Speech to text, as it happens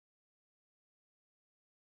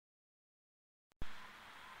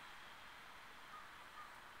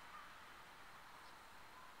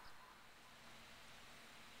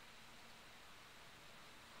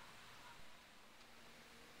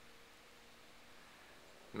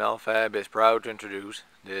Metalfab is proud to introduce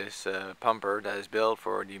this pumper that is built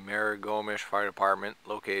for the Merigomish Fire Department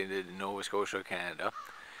located in Nova Scotia, Canada.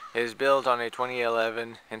 It is built on a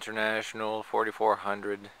 2011 International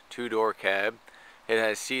 4400 two-door cab. It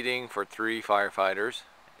has seating for 3 firefighters.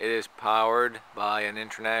 It is powered by an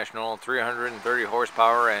International 330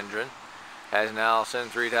 horsepower engine. It has an Allison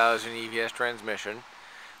 3000 EVS transmission.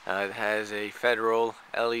 It has a federal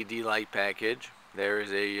LED light package. There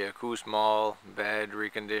is a small battery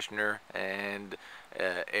conditioner and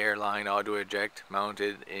airline auto eject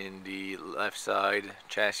mounted in the left side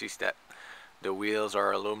chassis step. The wheels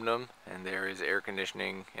are aluminum and there is air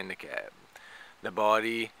conditioning in the cab. The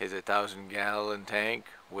body is a 1,000-gallon tank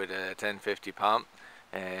with a 1050 pump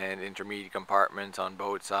and intermediate compartments on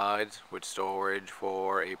both sides with storage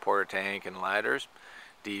for a porta tank and ladders.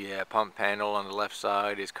 The pump panel on the left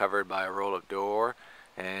side is covered by a roll-up door,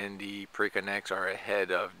 and the pre-connects are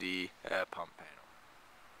ahead of the pump panel.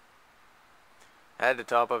 At the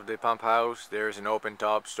top of the pump house there is an open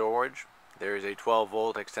top storage. There is a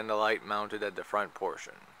 12-volt extender light mounted at the front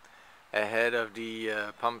portion. Ahead of the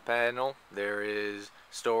pump panel there is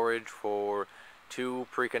storage for 2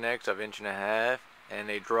 pre-connects of 1.5 inches and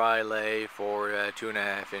a dry lay for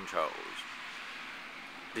 2.5-inch hose.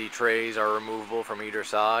 The trays are removable from either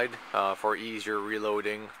side for easier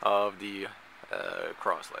reloading of the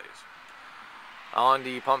crosslays. On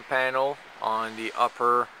the pump panel, on the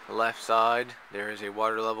upper left side, there is a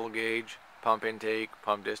water level gauge, pump intake,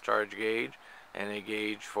 pump discharge gauge, and a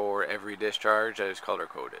gauge for every discharge that is color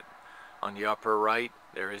coded. On the upper right,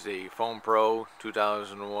 there is a Foam Pro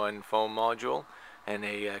 2001 foam module and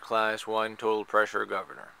a Class 1 total pressure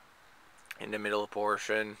governor. In the middle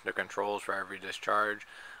portion, the controls for every discharge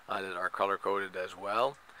that are color coded as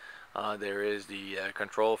well. There is the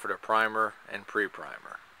control for the primer and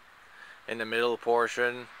pre-primer. In the middle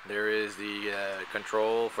portion there is the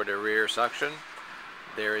control for the rear suction.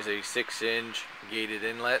 There is a 6-inch gated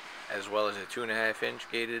inlet as well as a 2.5-inch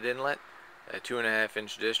gated inlet, a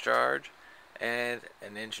 2.5-inch discharge, and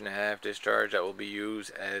an 1.5-inch discharge that will be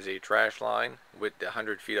used as a trash line with the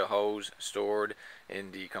 100 feet of hose stored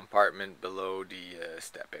in the compartment below the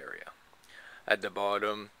step area. At the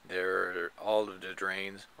bottom, all of the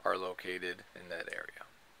drains are located in that area.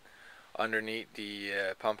 Underneath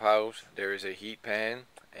the pump house, there is a heat pan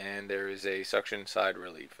and there is a suction side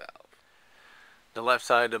relief valve. The left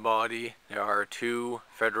side of the body, there are 2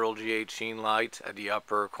 federal GH sheen lights at the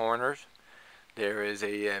upper corners. There is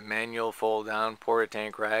a manual fold-down porta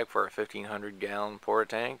tank rack for a 1,500-gallon porta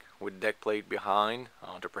tank with deck plate behind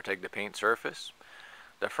to protect the paint surface.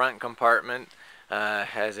 The front compartment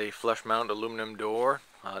has a flush mount aluminum door.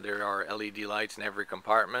 There are LED lights in every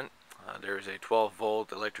compartment. There is a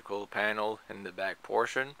 12-volt electrical panel in the back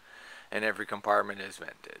portion, and every compartment is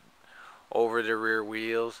vented. Over the rear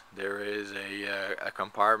wheels there is a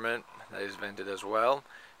compartment that is vented as well.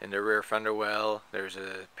 In the rear fender well there's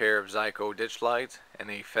a pair of Zyco ditch lights and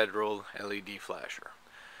a federal LED flasher.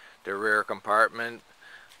 The rear compartment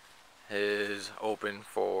is open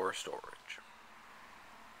for storage.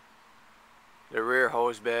 The rear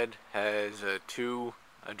hose bed has 2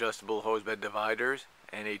 adjustable hose bed dividers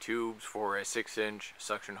and a tubes for a 6-inch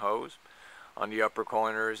suction hose. On the upper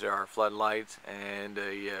corners there are floodlights and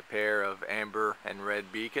a pair of amber and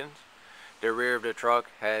red beacons. The rear of the truck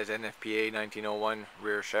has NFPA 1901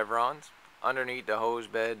 rear chevrons. Underneath the hose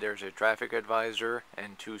bed there's a traffic advisor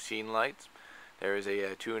and 2 scene lights. There is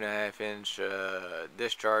a 2.5-inch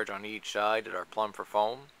discharge on each side that are plumb for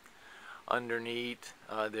foam. Underneath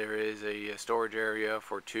there is a storage area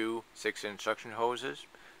for 2 6-inch suction hoses.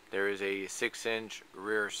 There is a 6-inch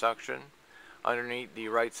rear suction. Underneath the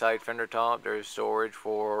right side fender top there is storage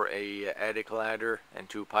for a attic ladder and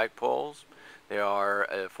 2 pike poles. There are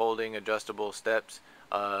folding adjustable steps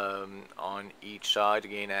on each side to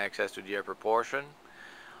gain access to the upper portion.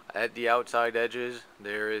 At the outside edges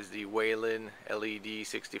there is the Whelen LED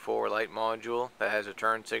 64 light module that has a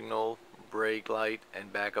turn signal, brake light,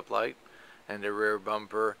 and backup light. And the rear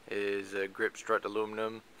bumper is grip strut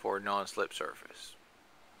aluminum for non-slip surface.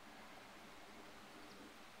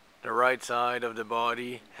 The right side of the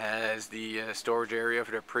body has the storage area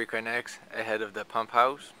for the pre-connects ahead of the pump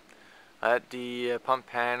house. At the pump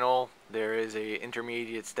panel there is a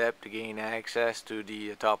intermediate step to gain access to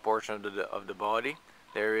the top portion of the body.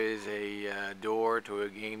 There is a door to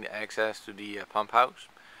gain access to the pump house.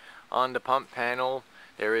 On the pump panel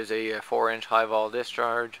there is a 4-inch high vol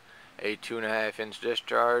discharge, a 2.5-inch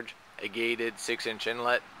discharge, a gated 6-inch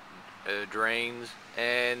inlet, drains,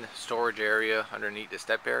 and storage area underneath the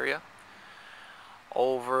step area.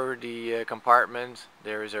 Over the compartments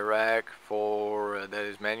there is a rack that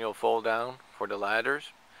is manual fold down for the ladders.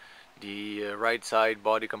 The right side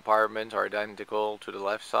body compartments are identical to the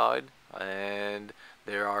left side, and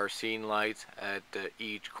there are scene lights at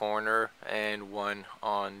each corner and one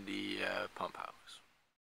on the pump house.